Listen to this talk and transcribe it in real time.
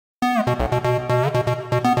Hi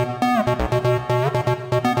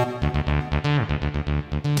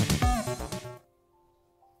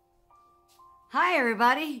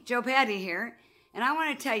everybody, JoPaddy here, and I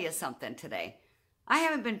want to tell you something today. I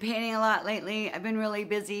haven't been painting a lot lately. I've been really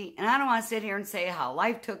busy, and I don't want to sit here and say how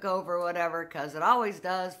life took over or whatever, because it always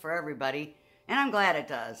does for everybody, and I'm glad it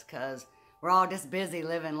does, because we're all just busy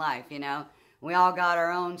living life, you know. We all got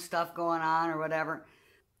our own stuff going on or whatever.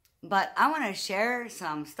 But I want to share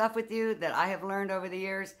some stuff with you that I have learned over the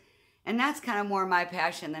years, and that's kind of more my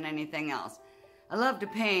passion than anything else. I love to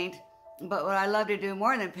paint, but what I love to do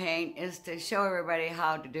more than paint is to show everybody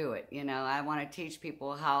how to do it. You know, I want to teach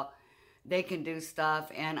people how they can do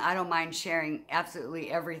stuff, and I don't mind sharing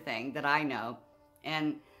absolutely everything that I know.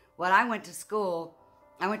 And what I went to school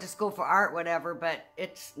for art, whatever, but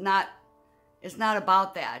it's not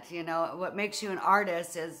about that. You know, what makes you an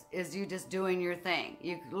artist is you just doing your thing.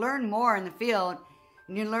 You learn more in the field,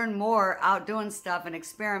 and you learn more out doing stuff and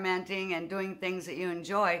experimenting and doing things that you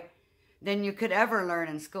enjoy than you could ever learn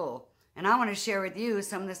in school. And I want to share with you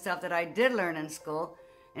some of the stuff that I did learn in school,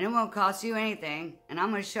 and it won't cost you anything. And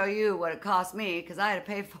I'm going to show you what it cost me, because I had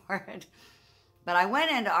to pay for it. But I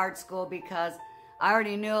went into art school because I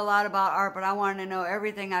already knew a lot about art, but I wanted to know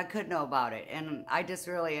everything I could know about it. And I just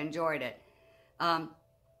really enjoyed it. I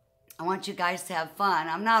want you guys to have fun.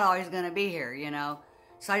 I'm not always going to be here, you know.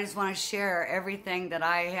 So I just want to share everything that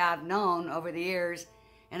I have known over the years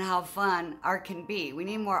and how fun art can be. We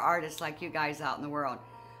need more artists like you guys out in the world.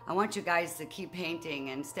 I want you guys to keep painting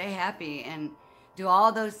and stay happy and do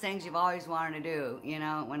all those things you've always wanted to do, you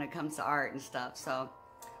know, when it comes to art and stuff. So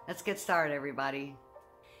let's get started, everybody.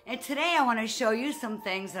 And today I want to show you some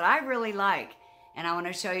things that I really like. And I want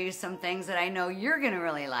to show you some things that I know you're going to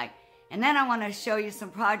really like. And then I want to show you some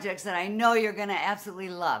projects that I know you're going to absolutely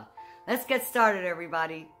love. Let's get started,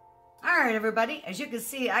 everybody. All right, everybody. As you can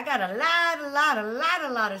see, I got a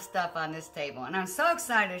lot of stuff on this table. And I'm so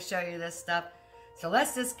excited to show you this stuff. So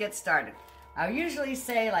let's just get started. I usually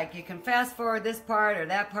say, like, you can fast forward this part or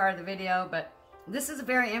that part of the video, but this is a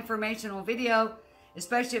very informational video,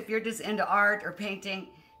 especially if you're just into art or painting.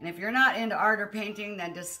 And if you're not into art or painting,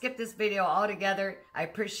 then just skip this video altogether. I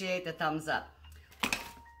appreciate the thumbs up.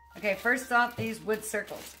 Okay, first off, these wood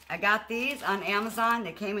circles. I got these on Amazon.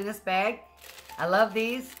 They came in this bag. I love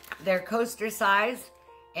these. They're coaster size,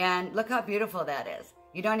 and look how beautiful that is.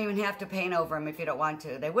 You don't even have to paint over them if you don't want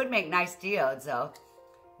to. They would make nice geodes, though.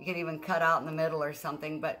 You can even cut out in the middle or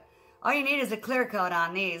something, but all you need is a clear coat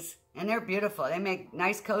on these, and they're beautiful. They make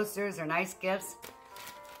nice coasters or nice gifts.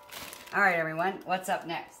 All right, everyone, what's up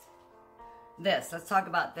next? This, let's talk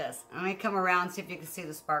about this. Let me come around and see if you can see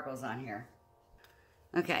the sparkles on here.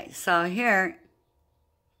 Okay, so here,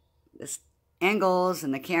 this angles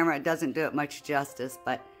and the camera, it doesn't do it much justice,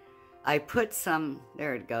 but I put some,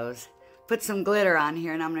 there it goes, put some glitter on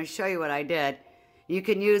here, and I'm going to show you what I did. You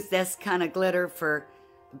can use this kind of glitter for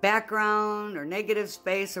background or negative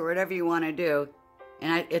space or whatever you want to do,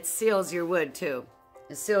 and it seals your wood too.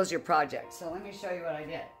 It seals your project. So let me show you what I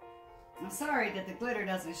did. I'm sorry that the glitter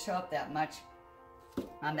doesn't show up that much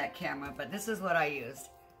on that camera, but this is what I used.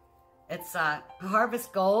 It's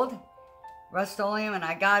Harvest Gold Rust-Oleum, and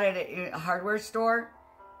I got it at a hardware store.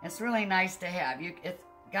 It's really nice to have.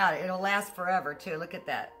 It'll last forever too. Look at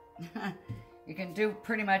that. You can do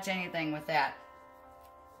pretty much anything with that.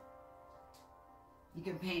 You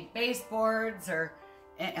can paint baseboards or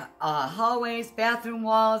hallways, bathroom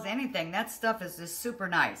walls, anything. That stuff is just super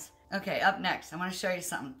nice. Okay, up next, I want to show you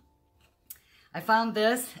something. I found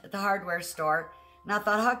this at the hardware store, and I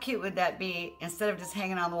thought, how cute would that be instead of just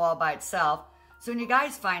hanging on the wall by itself? So when you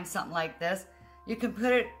guys find something like this, you can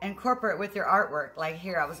incorporate it with your artwork. Like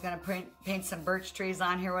here, I was going to paint some birch trees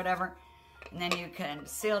on here, whatever. And then you can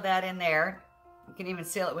seal that in there. You can even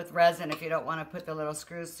seal it with resin if you don't want to put the little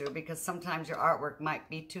screws through, because sometimes your artwork might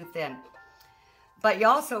be too thin. But you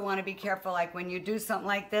also want to be careful, like when you do something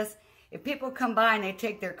like this, if people come by and they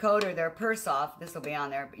take their coat or their purse off, this will be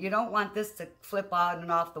on there, but you don't want this to flip out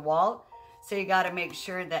and off the wall. So you got to make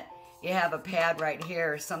sure that you have a pad right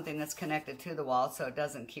here or something that's connected to the wall so it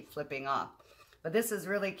doesn't keep flipping off. But this is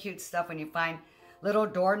really cute stuff when you find little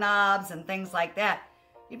doorknobs and things like that.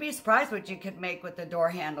 You'd be surprised what you could make with the door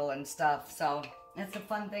handle and stuff. So it's a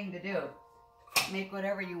fun thing to do. Make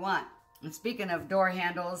whatever you want. And speaking of door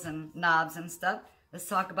handles and knobs and stuff, let's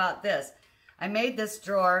talk about this. I made this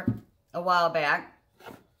drawer a while back,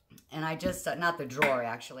 and I just, not the drawer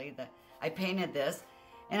actually, I painted this.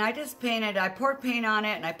 And I just painted, I poured paint on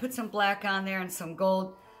it, and I put some black on there and some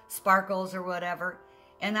gold sparkles or whatever.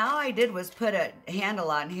 And all I did was put a handle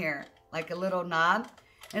on here, like a little knob.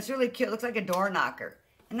 And it's really cute. It looks like a door knocker.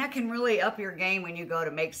 And that can really up your game when you go to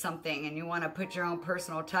make something and you want to put your own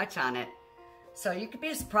personal touch on it. So you could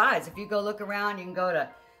be surprised. If you go look around, you can go to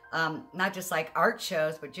not just like art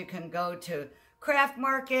shows, but you can go to craft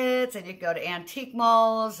markets and you can go to antique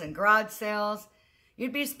malls and garage sales.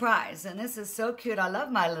 You'd be surprised. And this is so cute. I love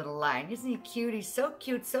my little line. Isn't he cute? He's so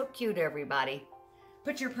cute, everybody.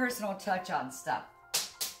 Put your personal touch on stuff.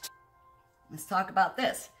 Let's talk about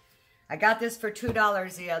this. I got this for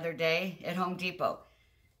 $2 the other day at Home Depot.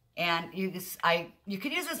 And you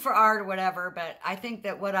could use this for art or whatever, but I think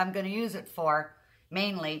that what I'm going to use it for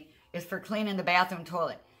mainly is for cleaning the bathroom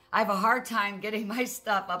toilet. I have a hard time getting my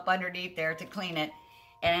stuff up underneath there to clean it.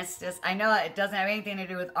 And it's just, I know it doesn't have anything to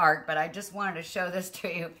do with art, but I just wanted to show this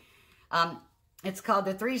to you. It's called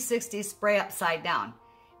the 360 Spray Upside Down.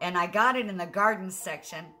 And I got it in the garden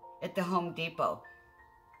section at the Home Depot.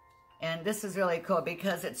 And this is really cool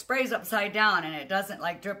because it sprays upside down and it doesn't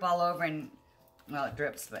like drip all over and, well, it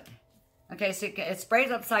drips, but. Okay, so it sprays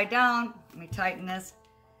upside down. Let me tighten this.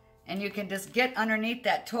 And you can just get underneath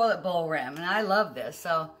that toilet bowl rim. And I love this.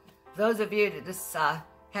 So those of you that just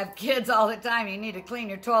have kids all the time, you need to clean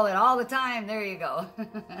your toilet all the time. There you go.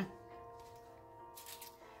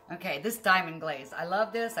 Okay, this diamond glaze. I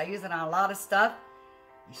love this. I use it on a lot of stuff.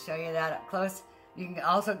 I'll show you that up close. You can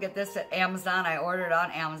also get this at Amazon. I ordered it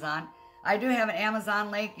on Amazon. I do have an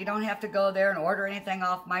Amazon link. You don't have to go there and order anything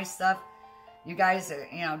off my stuff. You guys,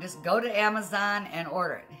 just go to Amazon and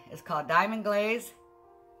order it. It's called Diamond Glaze.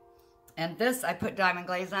 And this, I put diamond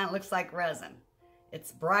glaze on. It looks like resin.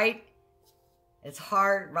 It's bright. It's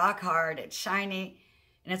hard, rock hard. It's shiny.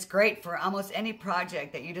 And it's great for almost any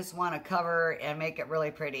project that you just want to cover and make it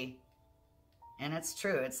really pretty. And it's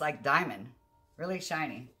true. It's like diamond. Really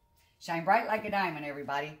shiny. Shine bright like a diamond,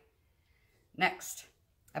 everybody. Next,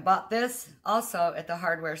 I bought this also at the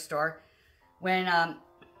hardware store. When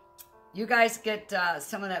you guys get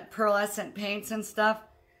some of that pearlescent paints and stuff,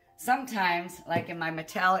 sometimes, like in my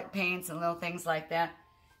metallic paints and little things like that,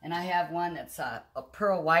 and I have one that's a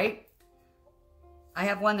pearl white. I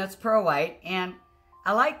have one that's pearl white, and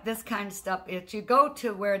I like this kind of stuff. If you go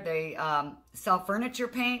to where they sell furniture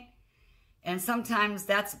paint, and sometimes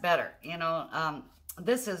that's better,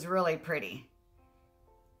 this is really pretty.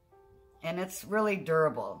 And it's really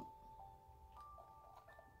durable.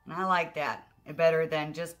 And I like that better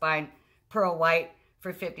than just buying pearl white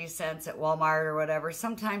for 50 cents at Walmart or whatever.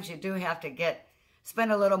 Sometimes you do have to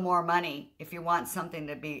spend a little more money if you want something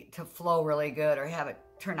to flow really good or have it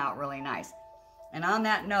turn out really nice. And on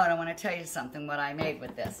that note, I want to tell you something what I made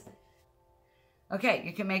with this. Okay,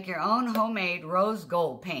 you can make your own homemade rose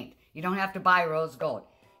gold paint. You don't have to buy rose gold.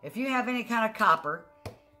 If you have any kind of copper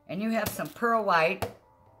and you have some pearl white,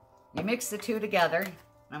 you mix the two together. And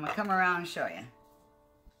I'm going to come around and show you.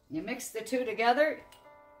 You mix the two together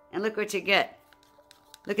and look what you get.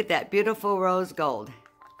 Look at that beautiful rose gold.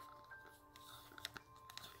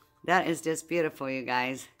 That is just beautiful, you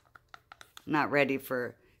guys. I'm not ready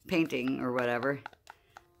for painting or whatever,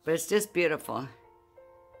 but it's just beautiful.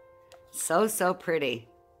 So pretty.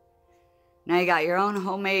 Now you got your own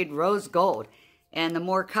homemade rose gold. And the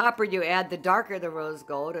more copper you add, the darker the rose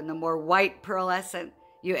gold, and the more white pearlescent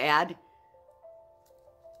you add,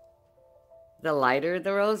 the lighter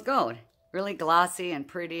the rose gold. Really glossy and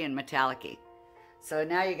pretty and metallic-y. So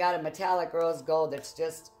now you got a metallic rose gold that's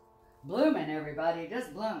just blooming, everybody.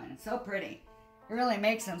 Just blooming. It's so pretty. You really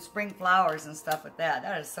make some spring flowers and stuff with that.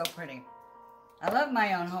 That is so pretty. I love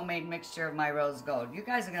my own homemade mixture of my rose gold. You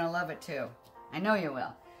guys are going to love it too. I know you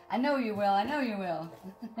will. I know you will. I know you will.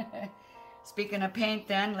 Speaking of paint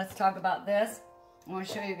then, let's talk about this. I want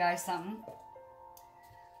to show you guys something.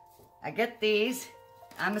 I get these.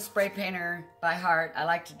 I'm a spray painter by heart. I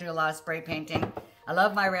like to do a lot of spray painting. I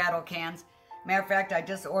love my rattle cans. Matter of fact, I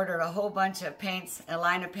just ordered a whole bunch of paints, a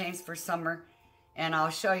line of paints for summer. And I'll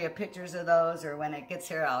show you pictures of those, or when it gets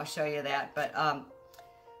here, I'll show you that. But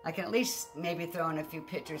I can at least maybe throw in a few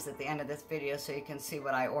pictures at the end of this video so you can see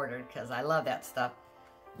what I ordered, because I love that stuff.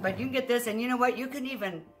 But you can get this, and you know what? You can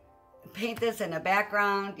even paint this in the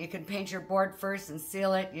background. You can paint your board first and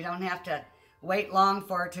seal it. You don't have to wait long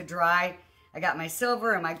for it to dry. I got my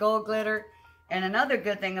silver and my gold glitter. And another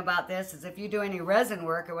good thing about this is if you do any resin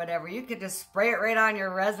work or whatever, you could just spray it right on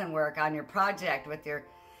your resin work, on your project with your...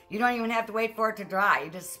 You don't even have to wait for it to dry. You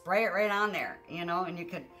just spray it right on there, and you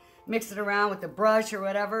could mix it around with the brush or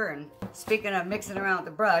whatever. And speaking of mixing around with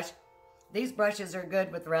the brush, these brushes are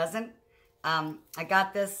good with resin. I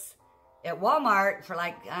got this at Walmart for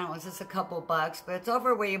like, I don't know, it's just a couple bucks, but it's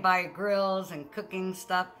over where you buy grills and cooking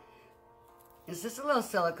stuff. It's just a little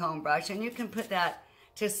silicone brush, and you can put that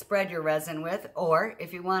to spread your resin with, or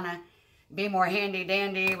if you want to be more handy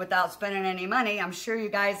dandy without spending any money. I'm sure you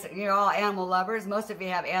guys, you're all animal lovers. Most of you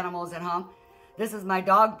have animals at home. This is my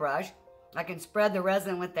dog brush. I can spread the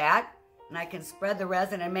resin with that, and I can spread the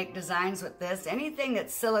resin and make designs with this. Anything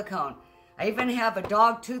that's silicone. I even have a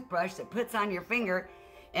dog toothbrush that puts on your finger,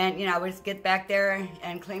 and you know, I just get back there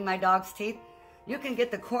and clean my dog's teeth. You can get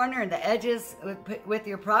the corner and the edges with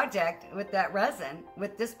your project with that resin,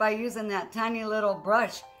 with just by using that tiny little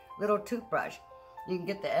brush, little toothbrush. You can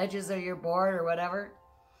get the edges of your board or whatever.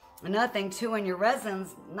 Another thing too, when your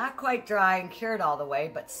resin's not quite dry and cured all the way,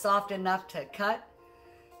 but soft enough to cut.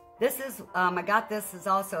 This is, I got this is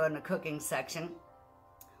also in the cooking section,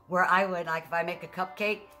 where I would, like if I make a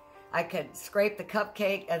cupcake, I could scrape the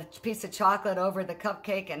cupcake, a piece of chocolate over the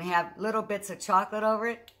cupcake and have little bits of chocolate over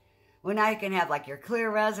it. Well, now you can have like your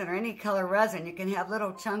clear resin or any color resin, you can have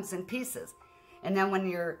little chunks and pieces. And then when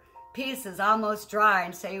your piece is almost dry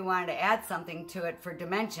and say you wanted to add something to it for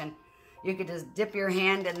dimension, you could just dip your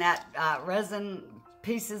hand in that resin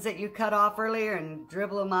pieces that you cut off earlier and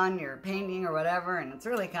dribble them on your painting or whatever, and it's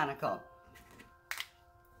really kind of cool.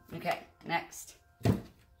 Okay, next.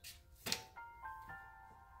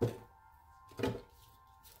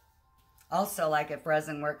 Also, like if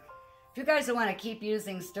resin work, if you guys want to keep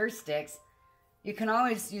using stir sticks, you can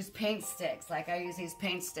always use paint sticks. Like I use these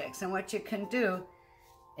paint sticks, and what you can do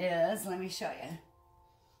is, let me show you.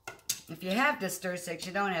 If you have the stir sticks,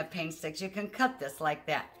 you don't have paint sticks, you can cut this like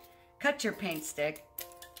that. Cut your paint stick,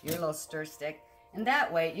 your little stir stick, and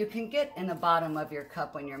that way you can get in the bottom of your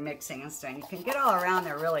cup when you're mixing and stirring. You can get all around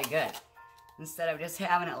there really good. Instead of just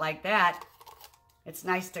having it like that, it's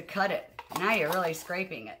nice to cut it. Now you're really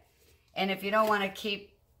scraping it. And if you don't want to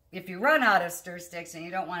keep, if you run out of stir sticks and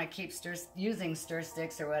you don't want to keep using stir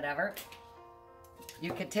sticks or whatever,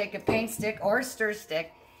 you could take a paint stick or a stir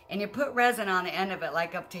stick and you put resin on the end of it,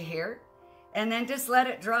 like up to here, and then just let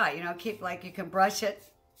it dry. You know, keep, like, you can brush it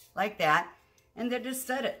like that, and then just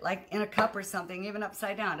set it like in a cup or something, even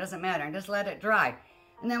upside down, doesn't matter, and just let it dry.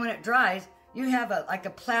 And then when it dries, you have like a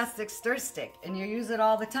plastic stir stick, and you use it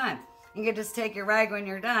all the time. You can just take your rag when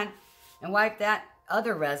you're done and wipe that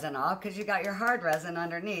other resin off, because you got your hard resin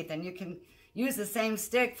underneath, and you can use the same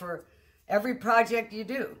stick for every project you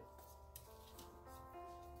do.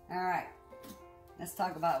 All right. Let's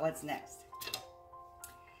talk about what's next.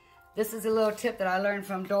 This is a little tip that I learned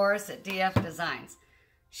from Doris at DF Designs.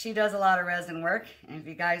 She does a lot of resin work, and if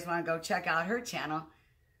you guys want to go check out her channel,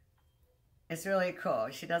 it's really cool.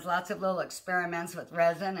 She does lots of little experiments with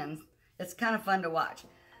resin, and it's kind of fun to watch.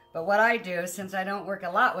 But what I do, since I don't work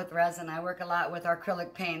a lot with resin, I work a lot with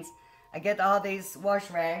acrylic paints. I get all these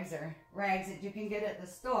wash rags, or rags that you can get at the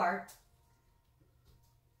store,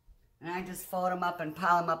 and I just fold them up and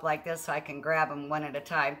pile them up like this so I can grab them one at a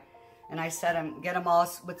time. And I set them, get them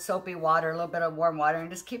all with soapy water, a little bit of warm water, and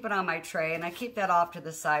just keep it on my tray. And I keep that off to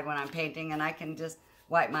the side when I'm painting, and I can just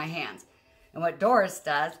wipe my hands. And what Doris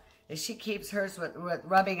does is she keeps hers with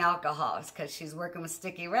rubbing alcohols, because she's working with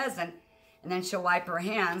sticky resin, and then she'll wipe her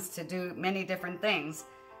hands to do many different things,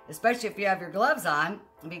 especially if you have your gloves on,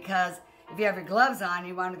 because if you have your gloves on,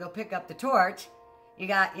 you want to go pick up the torch, you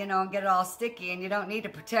got, you know, get it all sticky, and you don't need to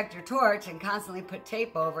protect your torch and constantly put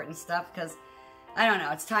tape over it and stuff, because, I don't know,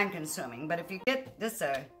 it's time consuming. But if you get this,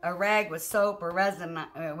 a rag with soap or resin,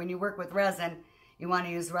 when you work with resin, you want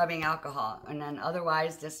to use rubbing alcohol, and then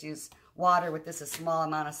otherwise just use water with just a small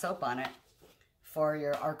amount of soap on it for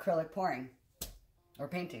your acrylic pouring or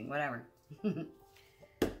painting, whatever.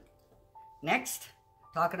 Next,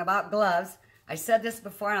 talking about gloves. I said this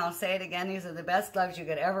before and I'll say it again. These are the best gloves you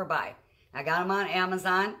could ever buy. I got them on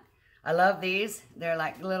Amazon. I love these. They're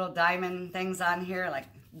like little diamond things on here, like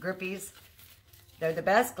grippies. They're the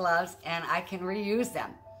best gloves, and I can reuse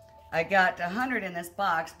them. I got 100 in this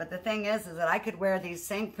box, but the thing is that I could wear these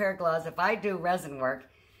same pair of gloves if I do resin work,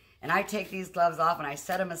 and I take these gloves off and I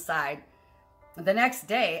set them aside. The next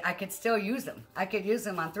day, I could still use them. I could use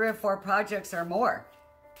them on 3 or 4 projects or more.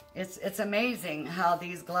 It's amazing how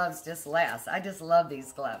these gloves just last. I just love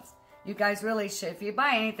these gloves. You guys really should, if you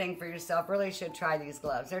buy anything for yourself, really should try these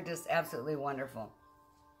gloves. They're just absolutely wonderful.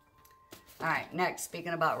 All right, next,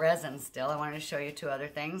 speaking about resin still, I wanted to show you 2 other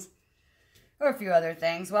things, or a few other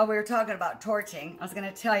things. While we were talking about torching, I was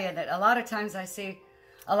going to tell you that a lot of times I see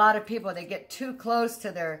a lot of people, they get too close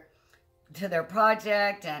to their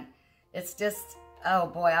project, and it's just, oh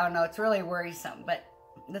boy, I don't know, it's really worrisome. But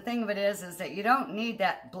the thing of it is that you don't need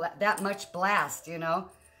that much blast, you know.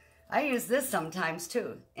 I use this sometimes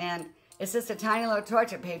too, and it's just a tiny little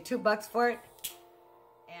torch. I paid $2 for it,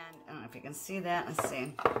 and I don't know if you can see that. Let's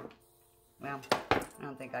see. Well, I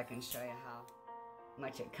don't think I can show you how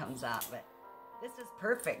much it comes out, but This is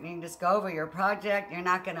perfect. You can just go over your project. You're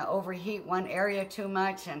not going to overheat one area too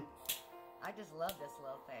much. And I just love this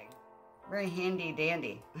little thing. Very handy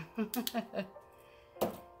dandy.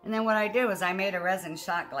 And then what I do is I made a resin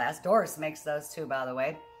shot glass. Doris makes those too, by the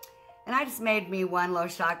way. And I just made me one little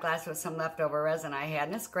shot glass with some leftover resin I had.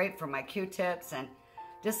 And it's great for my Q-tips and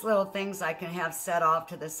just little things I can have set off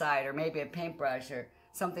to the side, or maybe a paintbrush or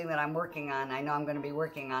something that I'm working on. I know I'm going to be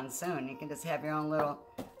working on soon. You can just have your own little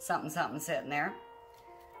something sitting there.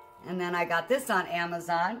 And then I got this on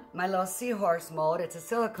Amazon, my little seahorse mold. It's a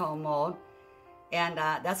silicone mold. And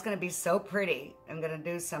that's going to be so pretty. I'm going to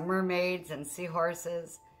do some mermaids and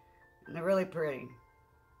seahorses. And they're really pretty.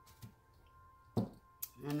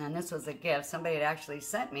 And then this was a gift. Somebody had actually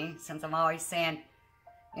sent me, since I'm always saying,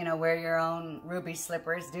 you know, wear your own ruby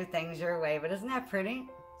slippers, do things your way. But isn't that pretty?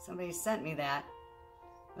 Somebody sent me that.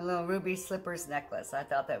 A little ruby slippers necklace. I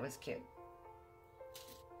thought that was cute.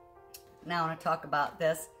 Now I want to talk about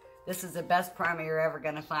this. This is the best primer you're ever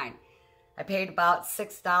going to find. I paid about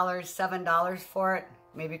 $6, $7 for it.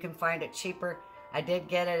 Maybe you can find it cheaper. I did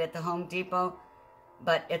get it at the Home Depot.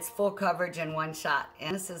 But it's full coverage in one shot.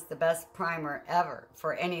 And this is the best primer ever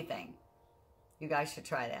for anything. You guys should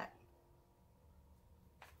try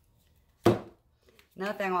that.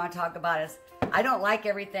 Another thing I want to talk about is I don't like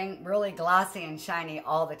everything really glossy and shiny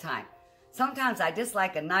all the time. Sometimes I just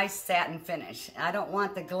like a nice satin finish. I don't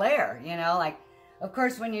want the glare, you know. Like, of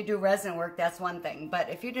course, when you do resin work, that's one thing. But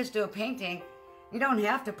if you just do a painting, you don't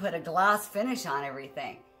have to put a gloss finish on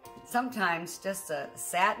everything. Sometimes just a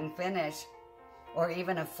satin finish or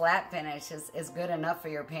even a flat finish is good enough for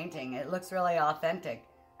your painting. It looks really authentic.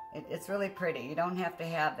 It's really pretty. You don't have to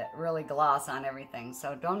have that really gloss on everything.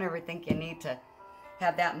 So don't ever think you need to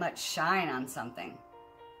have that much shine on something.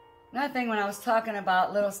 Another thing, when I was talking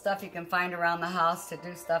about little stuff you can find around the house to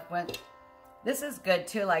do stuff with, this is good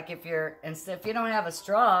too. Like if you don't have a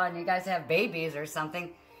straw and you guys have babies or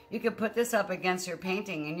something, you can put this up against your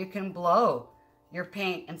painting and you can blow your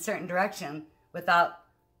paint in a certain direction without,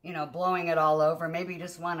 you know, blowing it all over. Maybe you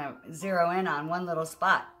just want to zero in on one little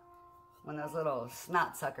spot. One of those little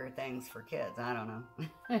snot sucker things for kids. I don't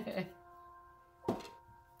know.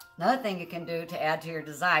 Another thing you can do to add to your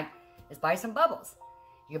design is buy some bubbles.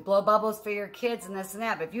 You blow bubbles for your kids and this and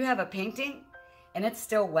that. But if you have a painting and it's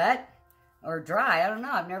still wet or dry, I don't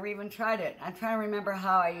know. I've never even tried it. I'm trying to remember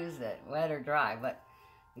how I used it, wet or dry. But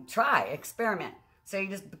try, experiment. So you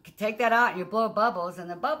just take that out and you blow bubbles and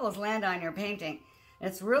the bubbles land on your painting.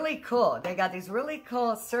 It's really cool. They got these really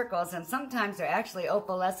cool circles, and sometimes they're actually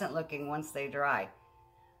opalescent looking once they dry.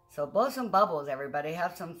 So blow some bubbles, everybody.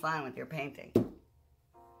 Have some fun with your painting.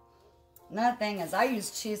 Another thing is I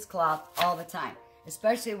use cheesecloth all the time,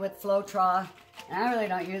 especially with Floetrol. And I really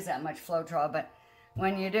don't use that much Floetrol, but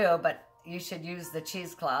when you do, but you should use the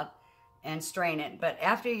cheesecloth and strain it. But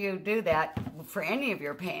after you do that, for any of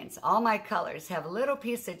your paints, all my colors have a little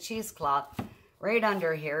piece of cheesecloth right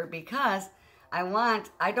under here because I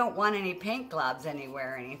don't want any paint globs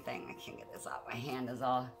anywhere or anything. I can't get this out. My hand is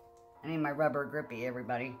all, I need my rubber grippy,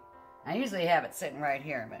 everybody. I usually have it sitting right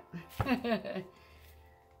here, but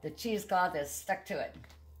the cheesecloth is stuck to it.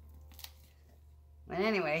 But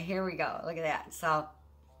anyway, here we go. Look at that. So,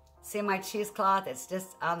 see my cheesecloth? It's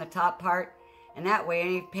just on the top part. And that way,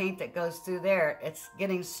 any paint that goes through there, it's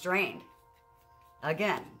getting strained.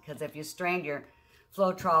 Again, because if you strained your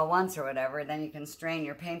Floetrol once or whatever, then you can strain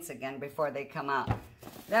your paints again before they come out.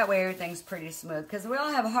 That way everything's pretty smooth. Because we all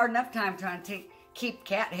have a hard enough time trying to keep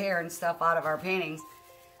cat hair and stuff out of our paintings.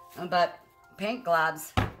 But paint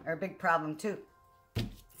globs are a big problem too.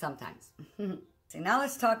 Sometimes. See, now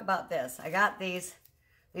let's talk about this. I got these.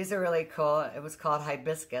 These are really cool. It was called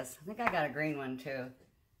hibiscus. I think I got a green one too.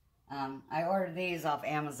 I ordered these off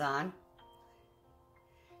Amazon.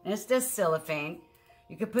 And it's just cellophane.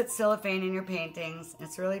 You could put cellophane in your paintings.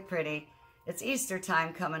 It's really pretty. It's Easter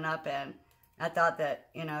time coming up, and I thought that,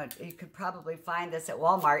 you know, you could probably find this at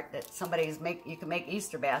Walmart, that you can make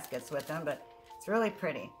Easter baskets with them, but it's really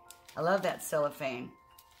pretty. I love that cellophane.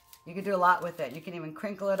 You can do a lot with it. You can even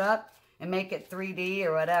crinkle it up and make it 3D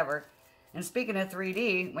or whatever. And speaking of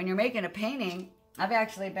 3D, when you're making a painting, I've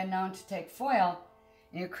actually been known to take foil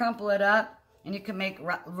and you crumple it up, and you can make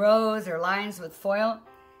rows or lines with foil,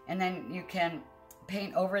 and then you can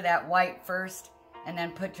paint over that white first and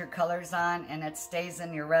then put your colors on, and it stays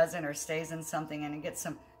in your resin or stays in something, and you get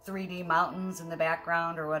some 3D mountains in the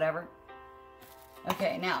background or whatever.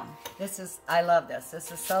 Okay, now, I love this.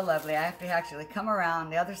 This is so lovely. I have to actually come around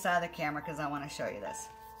the other side of the camera because I want to show you this.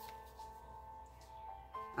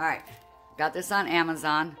 Alright, got this on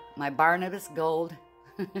Amazon, my Barnabas Gold.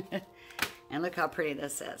 And look how pretty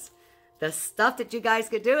this is. the stuff that you guys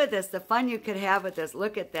could do with this, the fun you could have with this.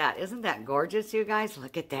 Look at that. Isn't that gorgeous, you guys?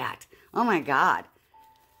 Look at that. Oh, my God.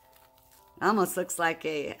 Almost looks like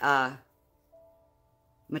a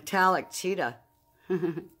metallic cheetah.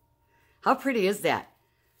 How pretty is that?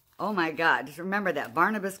 Oh, my God. Just remember that.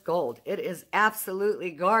 Barnabas Gold. It is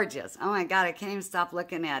absolutely gorgeous. Oh, my God. I can't even stop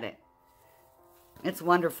looking at it. It's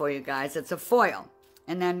wonderful, you guys. It's a foil.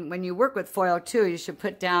 And then when you work with foil, too, you should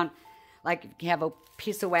put down, like, you have a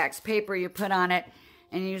piece of wax paper you put on it,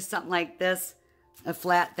 and you use something like this, a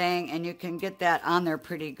flat thing, and you can get that on there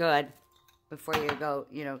pretty good before you go,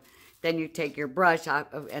 you know. Then you take your brush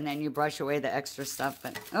out, and then you brush away the extra stuff.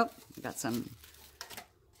 But, oh, I got some,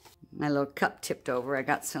 my little cup tipped over. I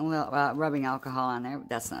got some little rubbing alcohol on there.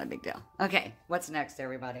 That's not a big deal. Okay, what's next,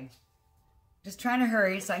 everybody? Just trying to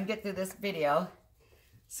hurry so I can get through this video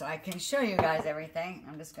so I can show you guys everything.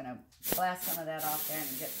 I'm just going to blast some of that off there and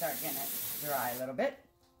start getting it dry a little bit.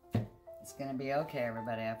 It's going to be okay,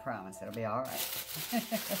 everybody. I promise. It'll be all right.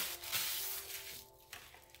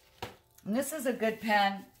 And this is a good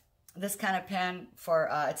pen, this kind of pen for,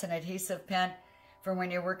 it's an adhesive pen for when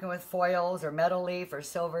you're working with foils or metal leaf or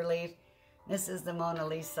silver leaf. This is the Mona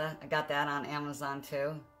Lisa. I got that on Amazon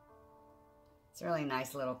too. It's a really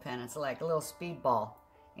nice little pen. It's like a little speedball.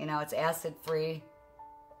 You know, it's acid free.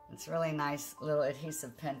 It's a really nice little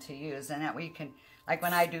adhesive pen to use. And that way you can, like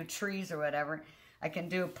when I do trees or whatever, I can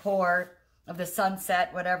do a pour of the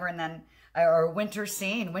sunset, whatever, and then, or winter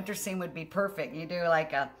scene. Winter scene would be perfect. You do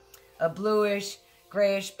like a bluish,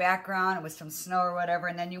 grayish background with some snow or whatever,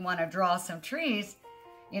 and then you want to draw some trees.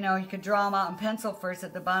 You know, you could draw them out in pencil first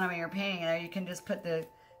at the bottom of your painting. You can just put the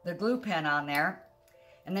glue pen on there,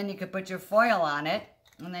 and then you could put your foil on it,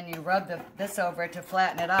 and then you rub this over it to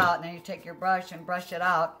flatten it out, and then you take your brush and brush it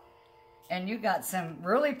out, and you got some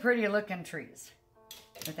really pretty looking trees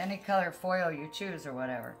with any color foil you choose or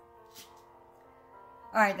whatever.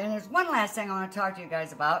 All right, then there's one last thing I want to talk to you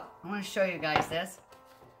guys about. I want to show you guys this.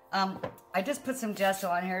 I just put some gesso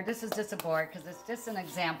on here. This is just a board because it's just an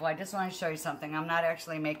example. I just want to show you something. I'm not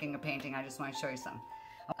actually making a painting. I just want to show you something.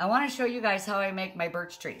 I want to show you guys how I make my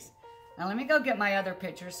birch trees. Now let me go get my other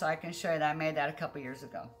pictures so I can show you that. I made that a couple years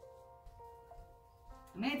ago.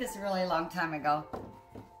 I made this a really long time ago.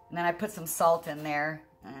 And then I put some salt in there.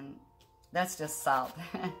 And that's just salt.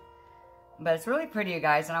 But it's really pretty, you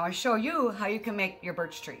guys. And I want to show you how you can make your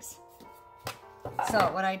birch trees. So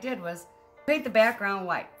what I did was paint the background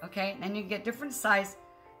white, okay? And you get different size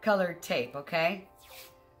colored tape, okay?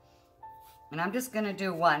 And I'm just going to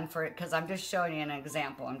do one for it because I'm just showing you an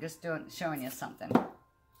example. I'm just showing you something.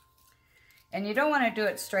 And you don't want to do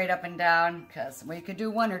it straight up and down because, well, you could do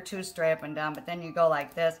one or two straight up and down, but then you go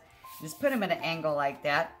like this. Just put them at an angle like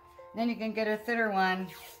that. Then you can get a thinner one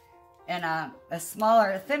and a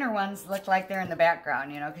smaller, thinner ones look like they're in the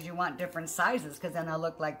background, you know, because you want different sizes because then they'll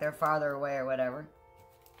look like they're farther away or whatever.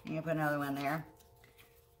 You can put another one there.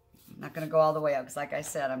 I'm not going to go all the way up because, like I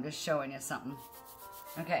said, I'm just showing you something.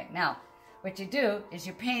 Okay, now, what you do is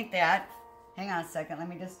you paint that. Hang on a second. Let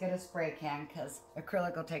me just get a spray can because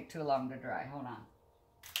acrylic will take too long to dry. Hold on.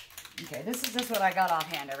 Okay, this is just what I got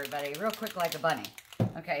offhand, everybody. Real quick like a bunny.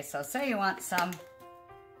 Okay, so say you want some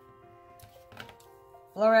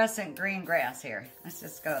fluorescent green grass here. Let's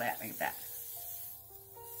just go that like that.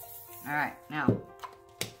 All right, now,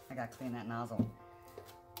 I got to clean that nozzle.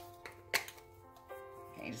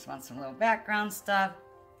 Okay, you just want some little background stuff.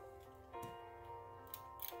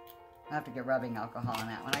 I'll have to get rubbing alcohol on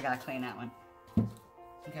that one. I gotta clean that one.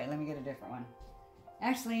 Okay, let me get a different one.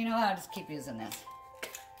 Actually, you know what? I'll just keep using this.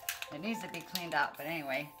 It needs to be cleaned out, but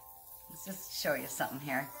anyway, let's just show you something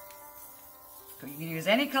here. You can use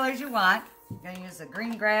any colors you want. You're gonna use a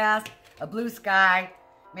green grass, a blue sky.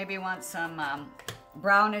 Maybe you want some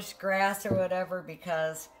brownish grass or whatever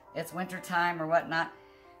because it's winter time or whatnot.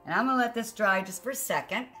 And I'm gonna let this dry just for a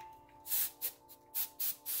second.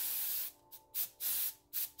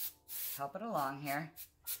 Help it along here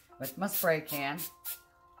with my spray can.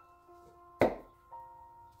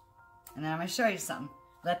 And then I'm gonna show you something.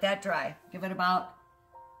 Let that dry. Give it about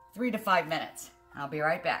 3 to 5 minutes. I'll be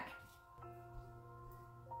right back.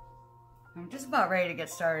 I'm just about ready to get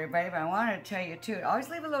started, everybody, but I wanted to tell you too, always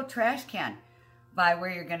leave a little trash can by where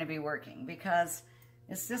you're gonna be working because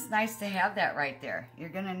it's just nice to have that right there. You're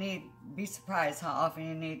gonna be surprised how often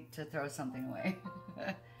you need to throw something away.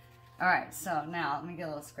 All right, so now let me get a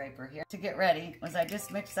little scraper here. To get ready was I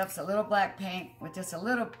just mixed up a little black paint with just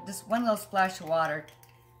one little splash of water,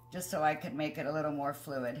 just so I could make it a little more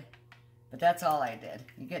fluid. But that's all I did.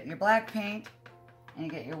 You get your black paint and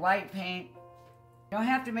you get your white paint. You don't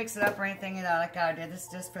have to mix it up or anything, you know, like I did. This is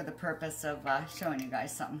just for the purpose of showing you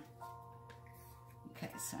guys something.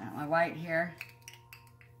 Okay, so my white here.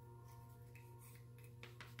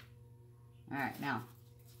 All right, now.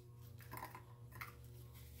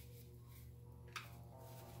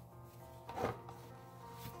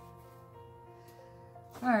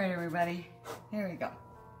 All right, everybody, here we go.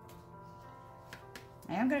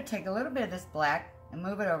 Now I'm going to take a little bit of this black and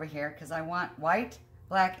move it over here because I want white,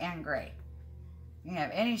 black, and gray. You can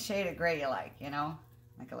have any shade of gray you like, you know,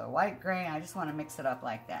 like a little white gray. I just want to mix it up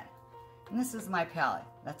like that. And this is my palette.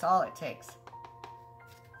 That's all it takes.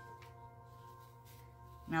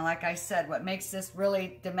 Now, like I said, what makes this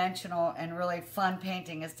really dimensional and really fun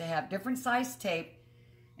painting is to have different size tape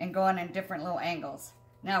and going in different little angles.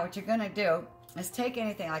 Now, what you're going to do is take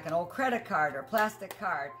anything like an old credit card or plastic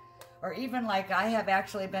card, or even like I have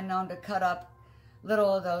actually been known to cut up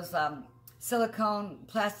little of those silicone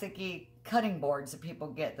plasticky cutting boards that people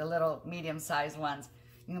get, the little medium-sized ones.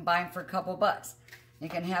 You can buy them for a couple bucks. You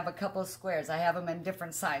can have a couple of squares. I have them in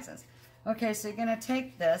different sizes. Okay, so you're going to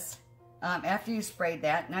take this, after you sprayed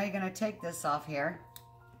that, now you're going to take this off here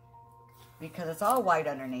because it's all white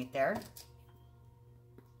underneath there.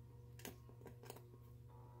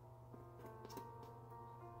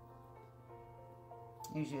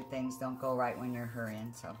 Usually things don't go right when you're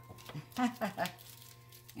hurrying, so.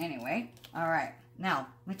 Anyway, all right. Now,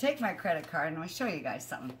 I'm going to take my credit card and I'm going to show you guys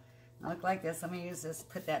something. I look like this. Let me use this,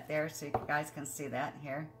 put that there so you guys can see that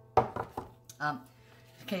here.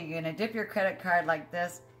 Okay, you're going to dip your credit card like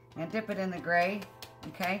this and dip it in the gray,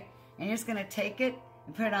 okay? And you're just going to take it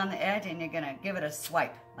and put it on the edge and you're going to give it a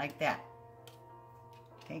swipe like that.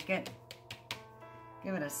 Take it,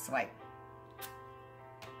 give it a swipe.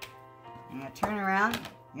 You're going to turn around,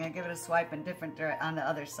 you're going to give it a swipe in different on the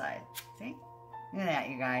other side. See? Look at that,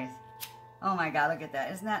 you guys. Oh my God, look at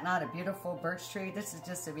that. Isn't that not a beautiful birch tree? This is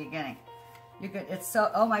just the beginning. You could, it's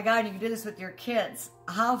so, oh my God, you can do this with your kids.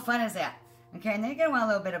 How fun is that? Okay, and then you're going to want a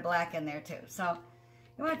little bit of black in there too. So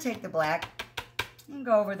you want to take the black and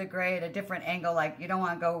go over the gray at a different angle. Like you don't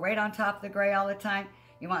want to go right on top of the gray all the time.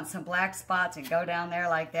 You want some black spots and go down there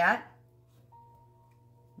like that.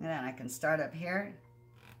 And then I can start up here.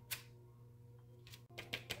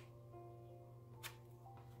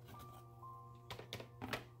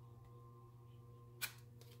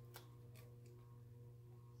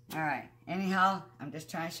 All right, anyhow, I'm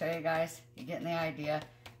just trying to show you guys. You're getting the idea.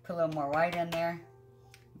 Put a little more white in there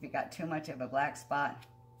if you got too much of a black spot.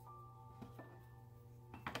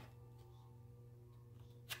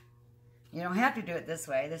 You don't have to do it this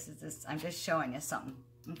way. This is just, I'm just showing you something.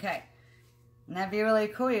 Okay, and that'd be really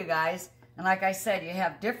cool, you guys. And like I said, you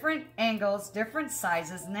have different angles, different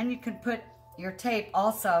sizes, and then you can put your tape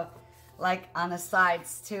also, like on the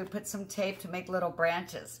sides too. Put some tape to make little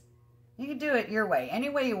branches. You can do it your way, any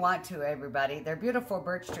way you want to, everybody. They're beautiful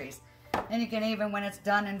birch trees. And you can even, when it's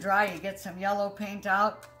done and dry, you get some yellow paint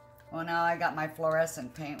out. Well, now I got my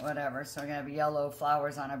fluorescent paint, whatever, so we're going to have yellow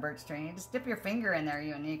flowers on a birch tree. And you just dip your finger in there,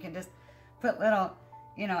 and you can just put little,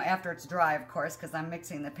 you know, after it's dry, of course, because I'm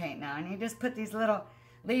mixing the paint now. And you just put these little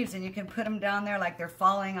leaves, and you can put them down there like they're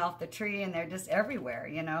falling off the tree, and they're just everywhere,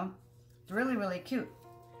 you know. It's really, really cute.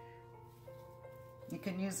 You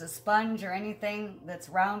can use a sponge or anything that's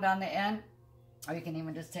round on the end, or you can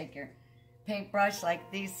even just take your paintbrush like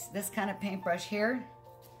this kind of paintbrush here,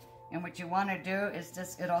 and what you want to do is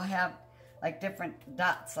just, it'll have like different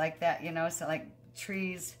dots like that, you know, so like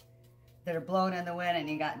trees that are blown in the wind, and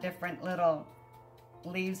you got different little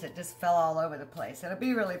leaves that just fell all over the place. It'll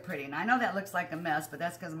be really pretty. And I know that looks like a mess, but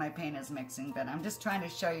that's because my paint is mixing, but I'm just trying to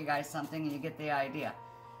show you guys something and you get the idea.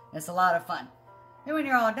 It's a lot of fun. And when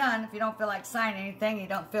you're all done, if you don't feel like signing anything, you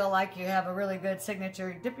don't feel like you have a really good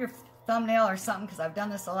signature, dip your thumbnail or something, because I've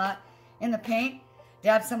done this a lot, in the paint,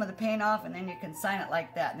 dab some of the paint off, and then you can sign it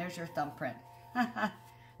like that, and there's your thumbprint.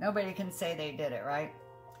 Nobody can say they did it, right?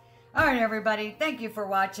 All right, everybody, thank you for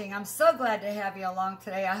watching. I'm so glad to have you along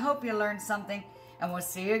today. I hope you learned something, and we'll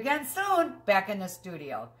see you again soon back in the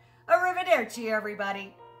studio. Arrivederci,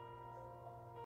 everybody.